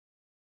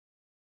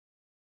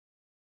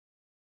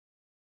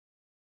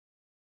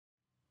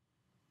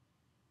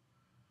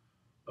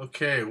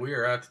Okay, we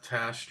are at the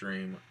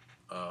Taskstream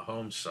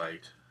home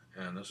site,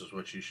 and this is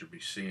what you should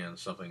be seeing,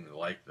 something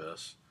like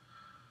this.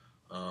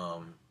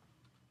 Um,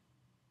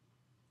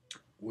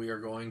 we are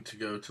going to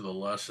go to the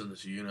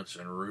Lessons, Units,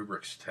 and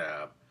Rubrics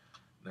tab.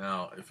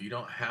 Now, if you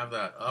don't have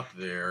that up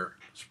there,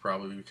 it's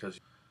probably because...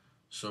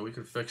 So we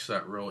can fix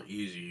that real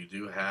easy. You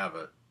do have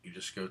it. You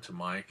just go to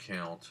My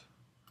Account,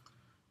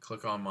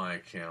 click on My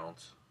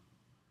Account,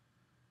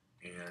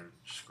 and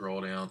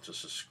scroll down to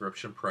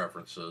Subscription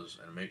Preferences,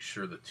 and make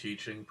sure the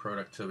Teaching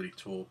Productivity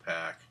Tool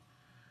Pack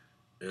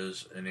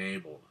is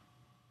enabled.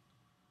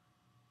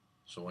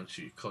 So once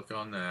you click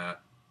on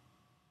that,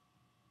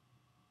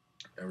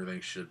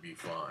 everything should be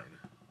fine.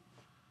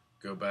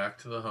 Go back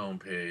to the home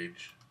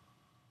page,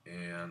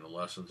 and the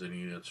lessons and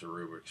units or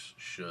rubrics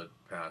should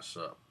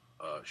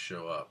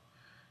show up.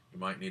 You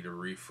might need to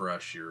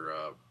refresh your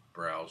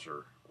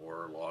browser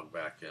or log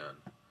back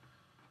in.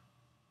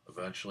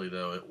 Eventually,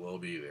 though, it will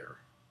be there.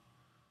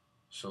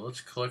 So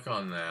let's click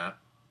on that,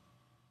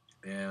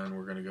 and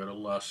we're going to go to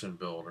Lesson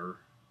Builder,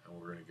 and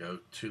we're going to go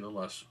to the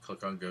lesson.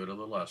 Click on Go to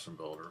the Lesson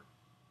Builder.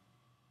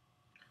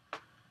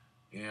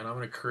 And I'm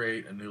going to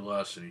create a new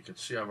lesson. You can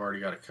see I've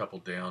already got a couple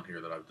down here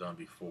that I've done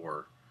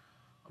before.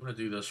 I'm going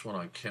to do this one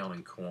on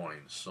counting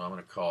coins. So I'm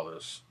going to call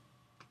this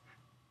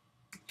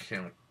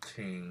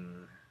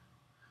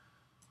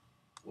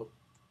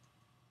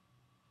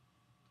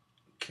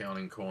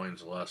counting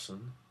coins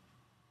lesson.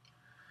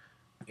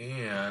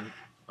 And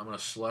I'm going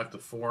to select the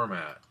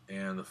format.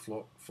 And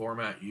the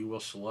format you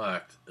will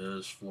select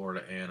is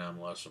Florida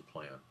A&M Lesson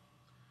Plan.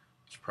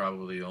 It's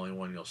probably the only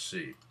one you'll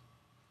see.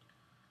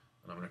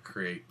 And I'm going to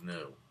create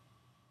new,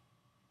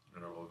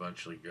 and it'll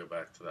eventually go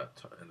back to that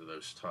into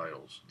those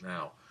titles.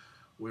 Now,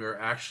 we are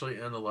actually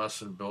in the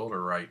lesson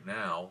builder right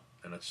now,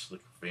 and it's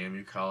the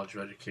FAMU College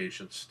of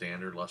Education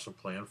standard lesson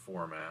plan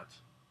format.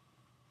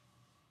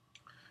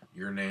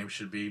 Your name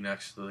should be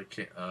next to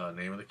the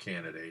name of the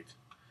candidate,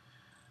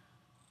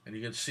 and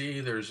you can see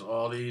there's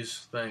all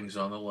these things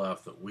on the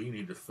left that we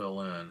need to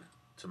fill in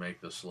to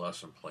make this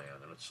lesson plan,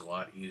 and it's a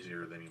lot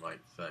easier than you might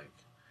think.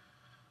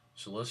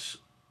 So let's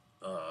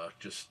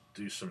just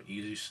do some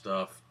easy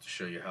stuff to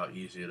show you how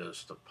easy it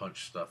is to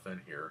punch stuff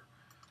in here.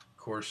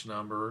 Course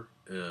number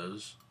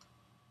is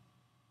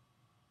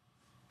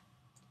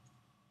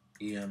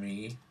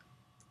EME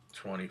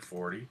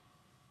 2040.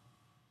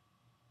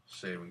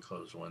 Save and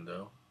close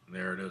window. And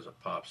there it is, it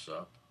pops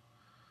up.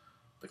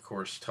 The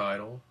course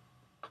title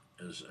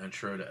is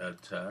Intro to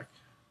Ed Tech.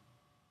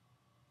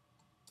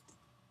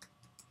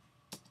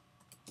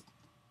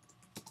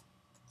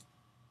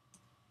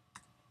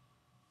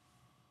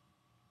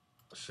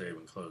 Save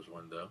and close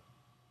window.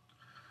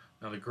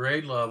 Now the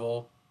grade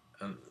level,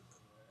 and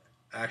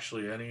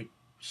actually any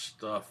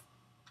stuff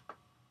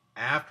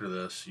after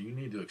this, you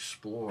need to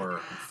explore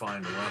and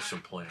find a lesson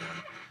plan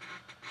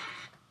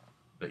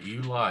that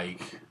you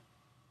like,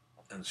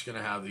 and it's going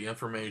to have the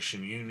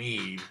information you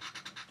need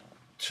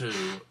to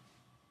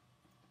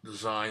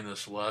design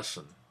this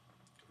lesson.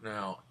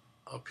 Now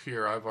up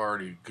here I've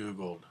already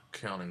Googled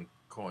counting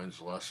coins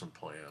lesson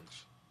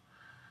plans,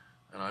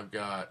 and I've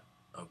got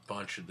a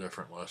bunch of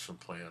different lesson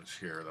plans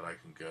here that I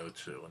can go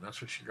to, and that's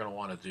what you're going to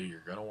want to do. You're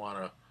going to want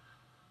to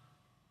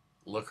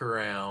look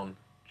around,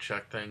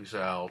 check things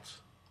out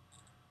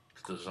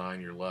to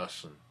design your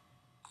lesson.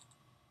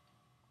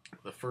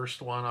 The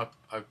first one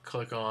I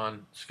click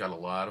on, it's got a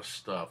lot of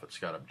stuff. It's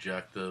got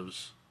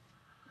objectives,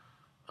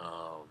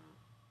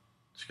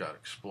 it's got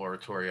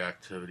exploratory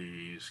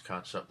activities,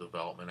 concept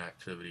development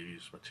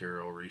activities,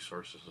 material,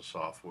 resources, and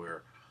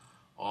software,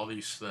 all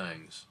these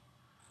things.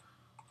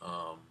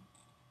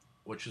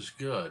 Which is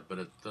good, but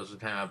it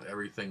doesn't have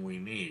everything we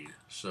need.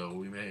 So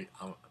we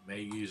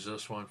may use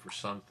this one for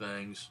some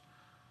things.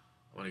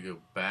 I'm going to go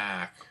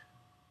back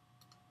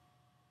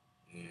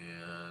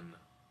and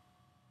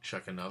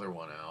check another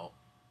one out.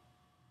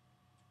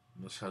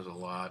 And this has a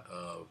lot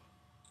of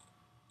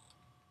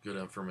good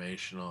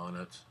information on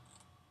it,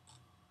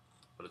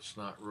 but it's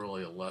not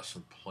really a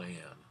lesson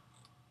plan.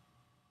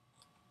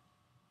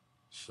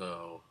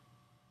 So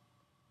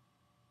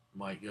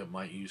might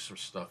use some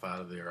stuff out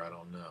of there, I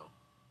don't know.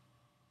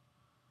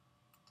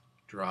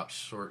 Drop,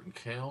 sort, and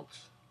count.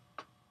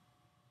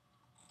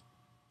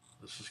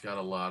 This has got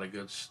a lot of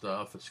good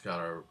stuff. It's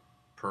got a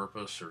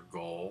purpose or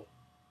goal.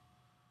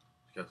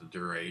 It's got the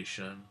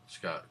duration. It's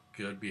got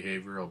good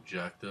behavioral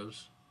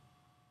objectives,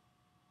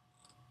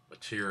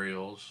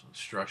 materials,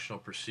 instructional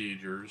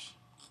procedures,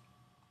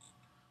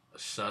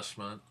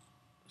 assessment,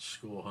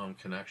 school-home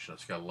connection.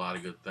 It's got a lot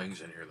of good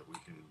things in here that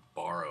we can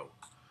borrow.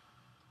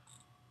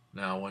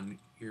 Now, when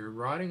you're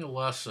writing a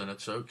lesson,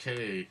 it's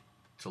okay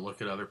to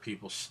look at other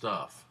people's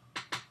stuff.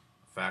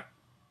 In fact,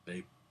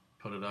 they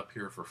put it up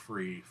here for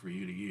free for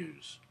you to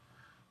use.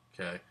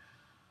 Okay.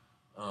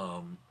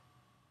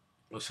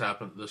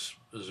 This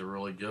is a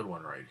really good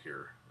one right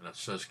here, and it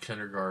says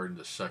kindergarten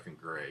to second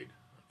grade.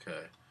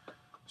 Okay.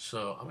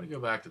 So I'm going to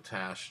go back to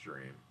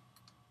Taskstream,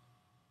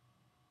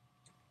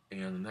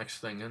 and the next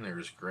thing in there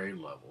is grade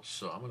levels.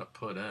 So I'm going to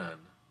put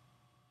in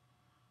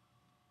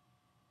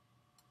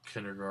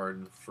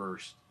kindergarten,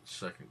 first,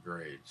 second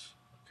grades.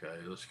 Okay,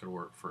 this could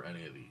work for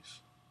any of these.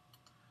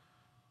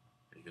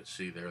 You can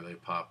see there they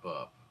pop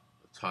up.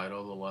 The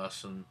title of the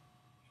lesson,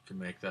 you can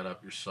make that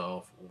up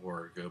yourself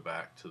or go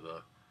back to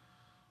the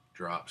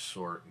drop,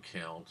 sort, and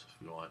count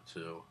if you want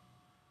to.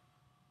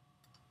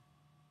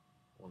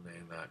 We'll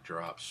name that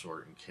drop,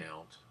 sort, and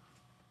count.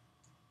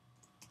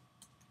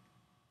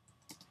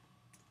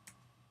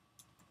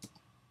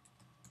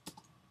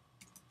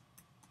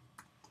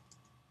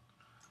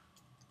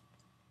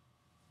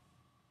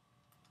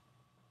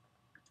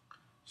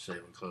 Save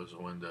and close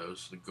the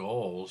windows. The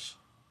goals,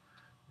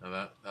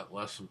 now that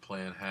lesson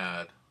plan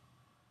had a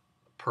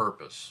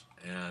purpose,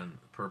 and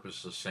purpose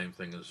is the same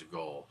thing as a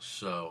goal.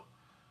 So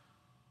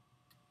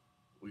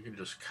we can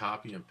just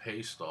copy and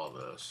paste all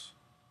this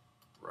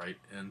right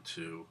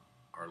into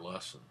our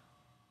lesson.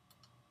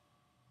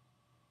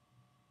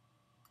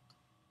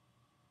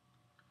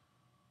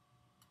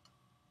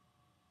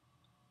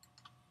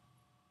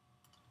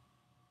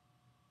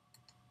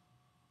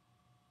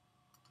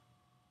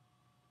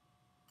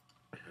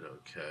 Hit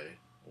OK.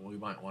 Well, we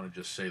might want to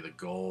just say the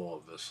goal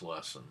of this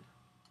lesson.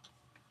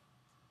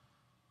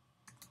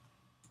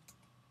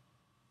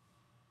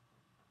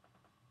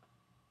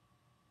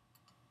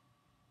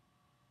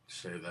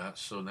 Save that.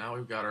 So now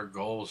we've got our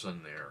goals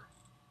in there.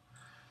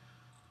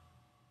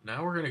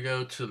 Now we're going to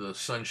go to the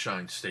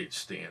Sunshine State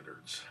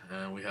Standards,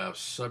 and we have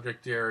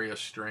subject area,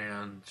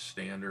 strand,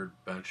 standard,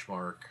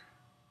 benchmark,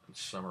 and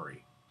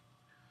summary.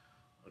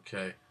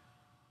 Okay.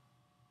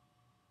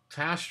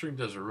 Taskstream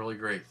does a really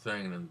great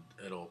thing, and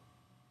it'll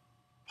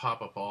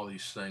pop up all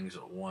these things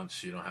at once,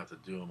 so you don't have to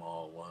do them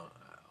all alone.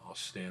 I'll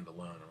stand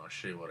alone, and I'll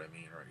show you what I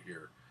mean right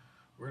here.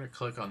 We're going to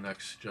click on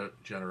Next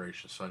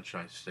Generation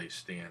Sunshine State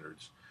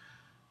Standards.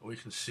 We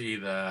can see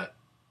that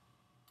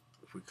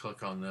if we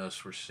click on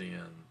this, we're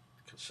seeing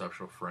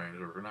conceptual frames,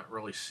 but we're not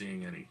really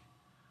seeing any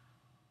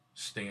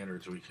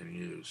standards we can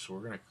use. So we're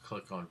going to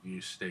click on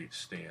View State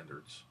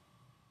Standards.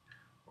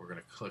 We're going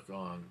to click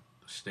on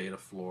the state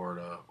of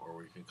Florida, or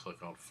we can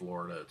click on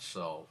Florida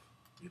itself,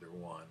 either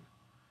one.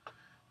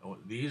 And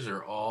these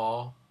are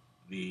all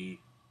the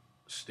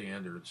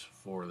standards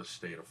for the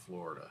state of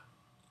Florida.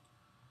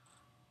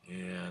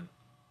 And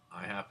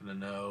I happen to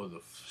know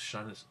the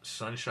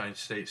Sunshine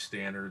State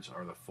Standards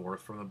are the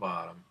fourth from the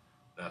bottom.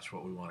 That's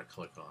what we want to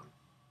click on.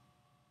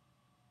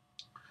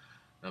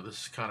 Now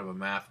this is kind of a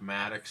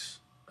mathematics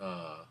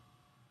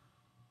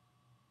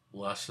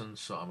lesson,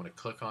 so I'm going to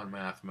click on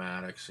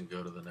mathematics and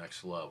go to the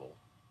next level.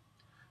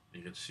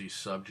 You can see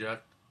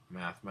subject,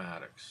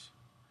 mathematics.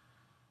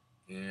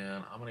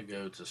 And I'm going to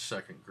go to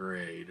second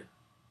grade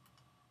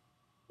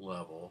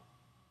level,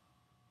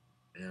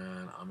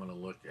 and I'm going to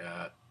look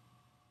at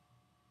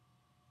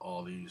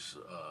all these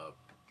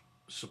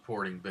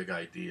supporting big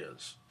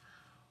ideas,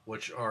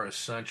 which are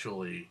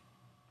essentially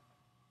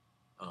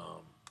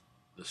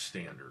the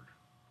standard.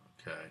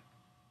 Okay.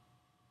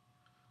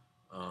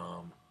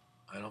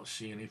 I don't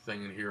see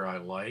anything in here I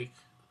like,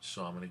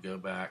 so I'm going to go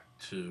back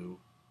to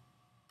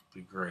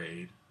the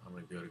grade. I'm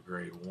going to go to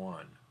grade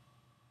 1.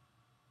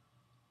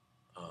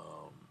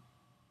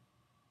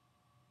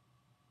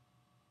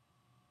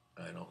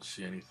 I don't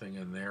see anything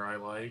in there I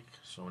like,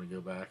 so I'm going to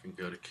go back and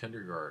go to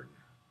kindergarten.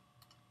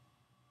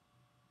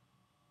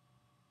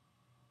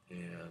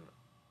 And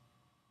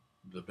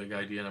the big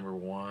idea number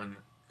 1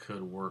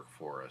 could work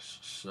for us.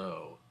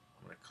 So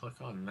I'm going to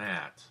click on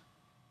that.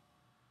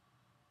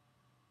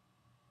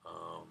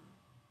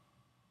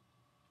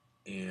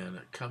 And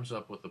it comes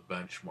up with the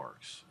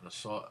benchmarks. And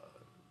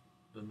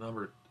the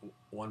number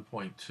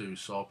 1.2,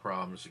 solve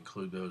problems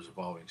include those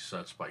involving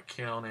sets by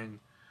counting,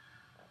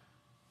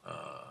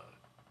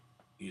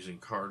 using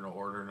cardinal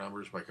order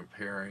numbers by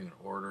comparing and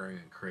ordering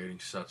and creating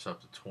sets up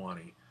to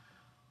 20.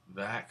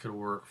 That could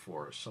work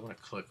for us. So I'm going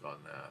to click on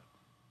that.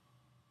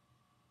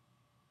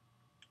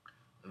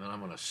 And then I'm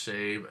going to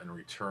save and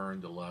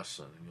return the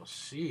lesson. And you'll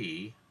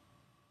see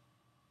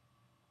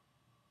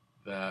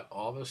that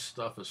all this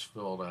stuff is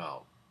filled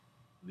out.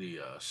 The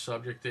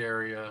subject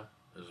area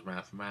is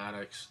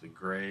mathematics, the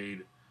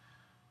grade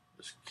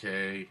is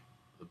K,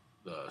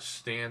 the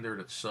standard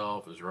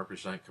itself is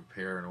represent,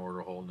 compare, and order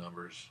whole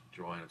numbers,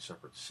 join in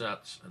separate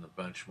sets, and the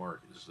benchmark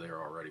is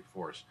there already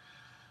for us.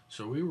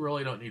 So we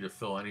really don't need to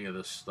fill any of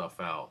this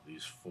stuff out,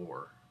 these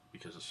 4,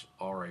 because it's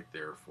all right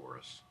there for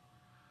us.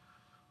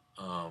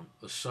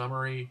 The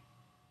summary,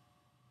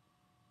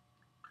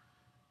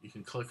 you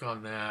can click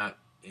on that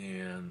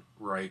and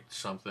write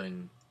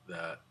something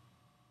that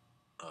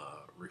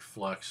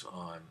reflects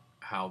on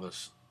how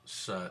this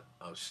set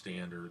of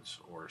standards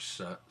or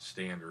set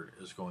standard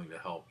is going to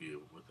help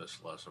you with this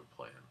lesson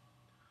plan.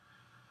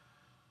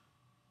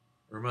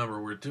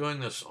 Remember, we're doing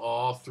this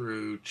all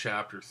through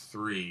Chapter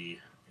 3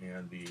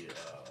 and the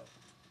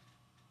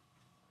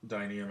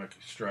Dynamic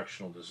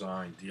Instructional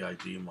Design,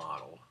 DID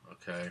model,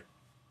 okay?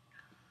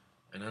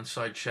 And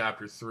inside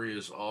Chapter 3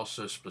 is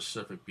also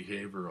specific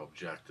behavioral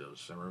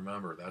objectives. And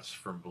remember, that's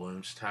from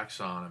Bloom's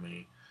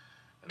taxonomy,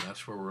 and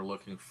that's where we're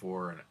looking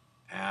for an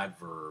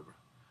adverb.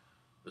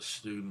 The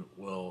student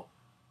will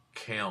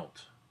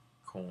count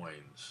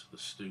coins. The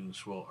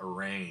students will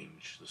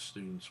arrange. The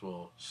students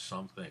will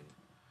something,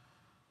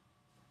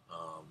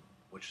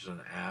 which is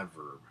an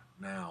adverb.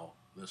 Now,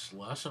 this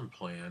lesson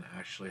plan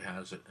actually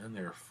has it in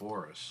there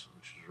for us,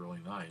 which is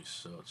really nice.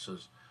 So it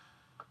says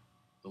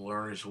the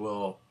learners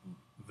will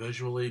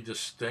visually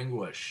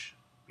distinguish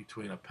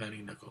between a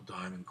penny, nickel,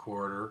 dime, and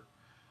quarter.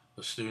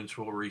 The students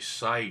will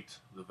recite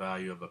the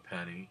value of a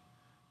penny,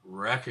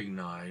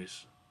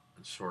 recognize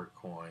and sort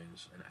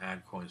coins, and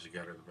add coins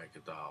together to make a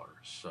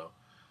dollar. So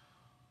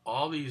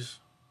all these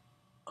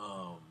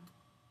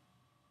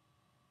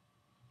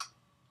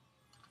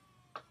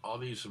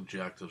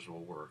objectives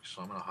will work.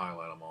 So I'm going to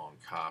highlight them all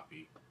and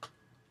copy.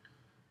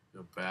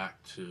 Go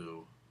back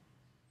to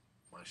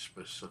my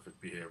specific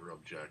behavioral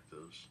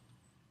objectives.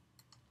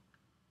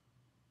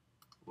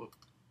 Whoop.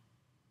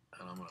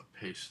 And I'm going to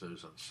paste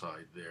those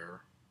inside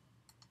there.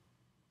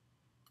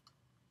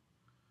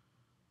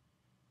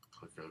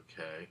 Click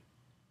OK.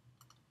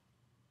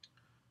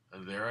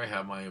 And there I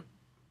have my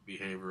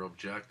behavioral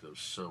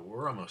objectives. So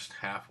we're almost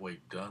halfway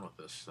done with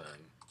this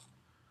thing.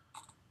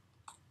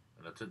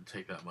 And it didn't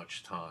take that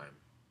much time.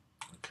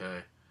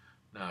 Okay.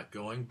 Now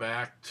going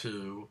back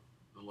to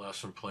the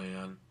lesson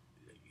plan,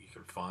 you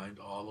can find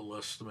all the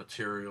lists of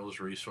materials,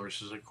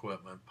 resources,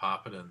 equipment,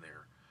 pop it in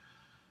there.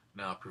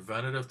 Now,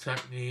 preventative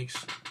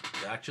techniques,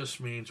 that just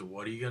means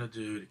what are you going to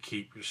do to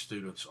keep your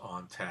students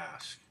on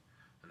task?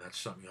 And that's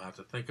something you'll have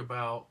to think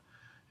about,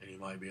 and you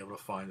might be able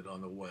to find it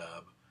on the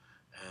web.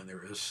 And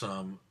there is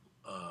some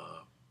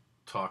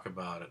talk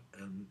about it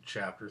in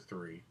Chapter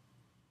 3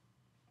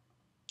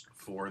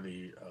 for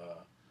the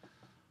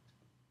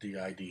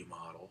DID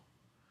model.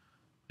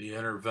 The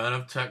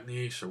interventive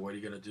techniques are what are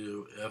you going to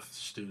do if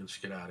students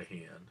get out of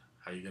hand?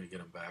 How are you going to get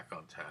them back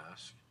on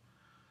task?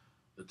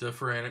 The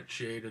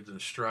differentiated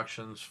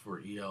instructions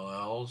for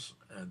ELLs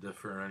and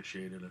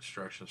differentiated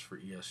instructions for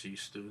ESE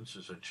students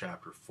is in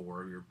Chapter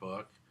 4 of your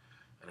book,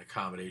 and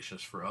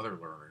accommodations for other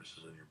learners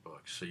is in your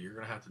book. So you're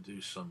going to have to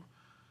do some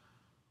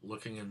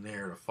looking in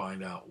there to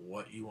find out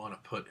what you want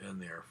to put in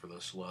there for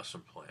this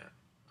lesson plan.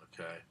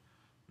 Okay?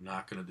 I'm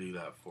not going to do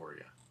that for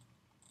you.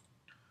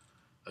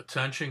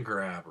 Attention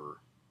grabber.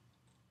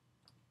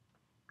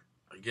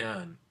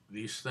 Again,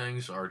 these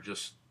things are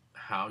just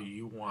how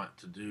you want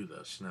to do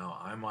this. Now,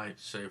 I might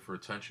say for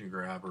attention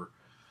grabber,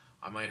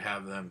 I might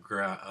have them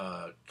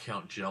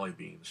count jelly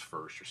beans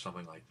first or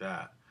something like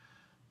that.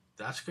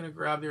 That's going to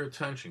grab their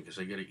attention because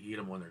they get to eat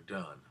them when they're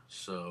done.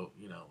 So,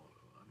 you know,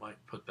 I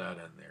might put that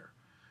in there.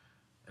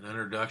 An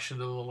introduction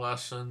to the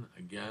lesson.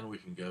 Again, we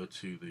can go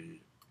to the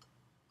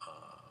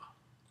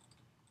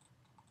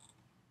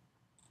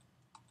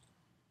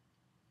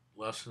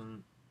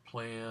lesson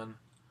plan.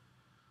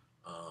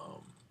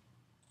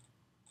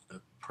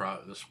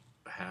 This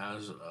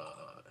has an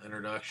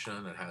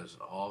introduction. It has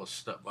all the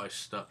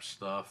step-by-step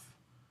stuff.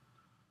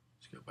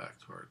 Let's go back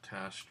to our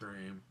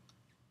Taskstream.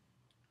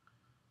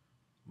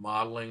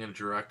 Modeling and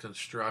direct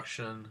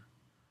instruction.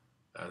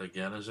 That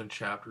again is in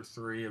Chapter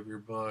 3 of your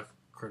book.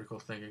 Critical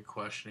thinking,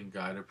 questioning,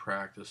 guided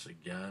practice.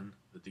 Again,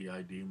 the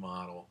DID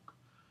model.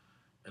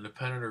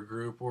 Independent or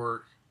group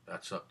work.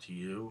 That's up to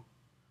you.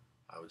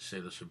 I would say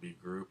this would be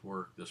group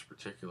work. This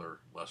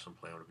particular lesson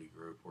plan would be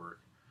group work.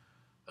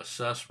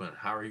 Assessment.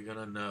 How are you going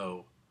to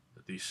know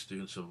that these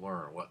students have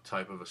learned? What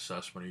type of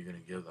assessment are you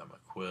going to give them?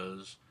 A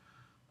quiz?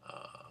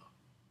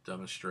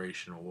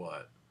 Demonstration?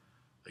 What?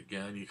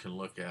 Again, you can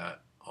look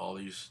at all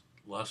these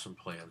lesson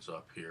plans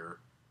up here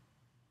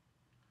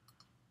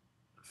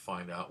and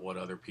find out what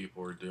other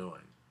people are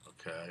doing.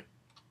 Okay?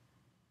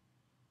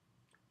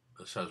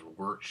 This has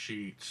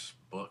worksheets,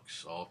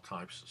 books, all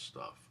types of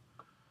stuff.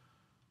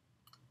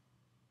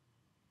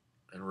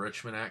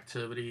 Enrichment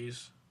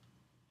activities.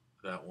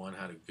 That one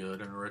had a good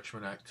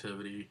enrichment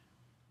activity.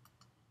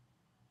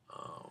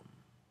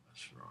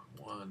 That's the wrong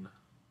one.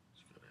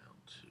 Let's go down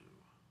to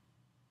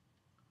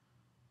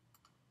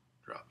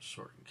drop,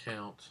 sort, and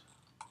count.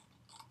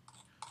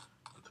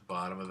 At the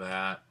bottom of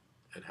that,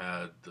 it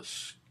had the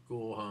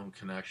school-home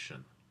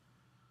connection.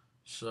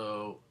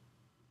 So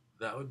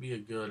that would be a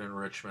good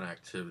enrichment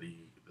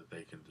activity that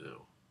they can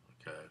do.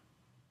 Okay.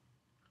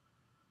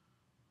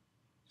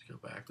 Let's go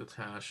back to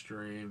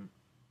Taskstream.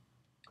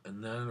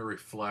 And then the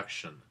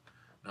reflection.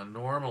 Now,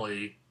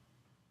 normally,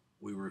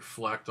 we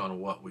reflect on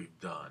what we've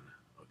done,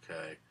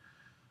 okay?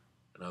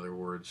 In other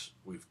words,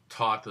 we've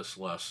taught this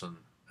lesson,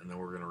 and then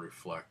we're going to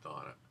reflect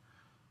on it.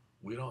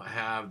 We don't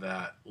have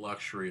that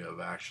luxury of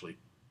actually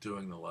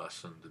doing the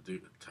lesson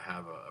to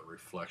have a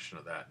reflection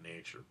of that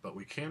nature, but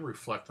we can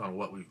reflect on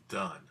what we've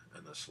done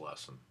in this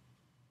lesson.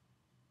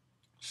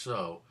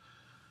 So,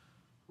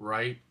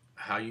 write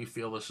how you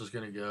feel this is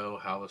going to go,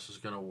 how this is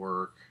going to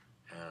work,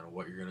 and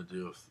what you're going to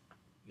do if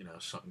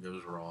something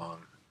goes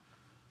wrong.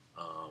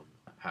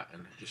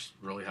 And just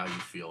really how you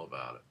feel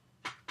about it.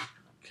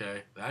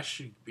 Okay, that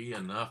should be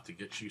enough to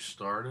get you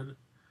started,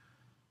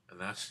 and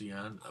that's the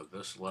end of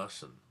this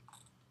lesson.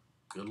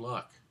 Good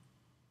luck.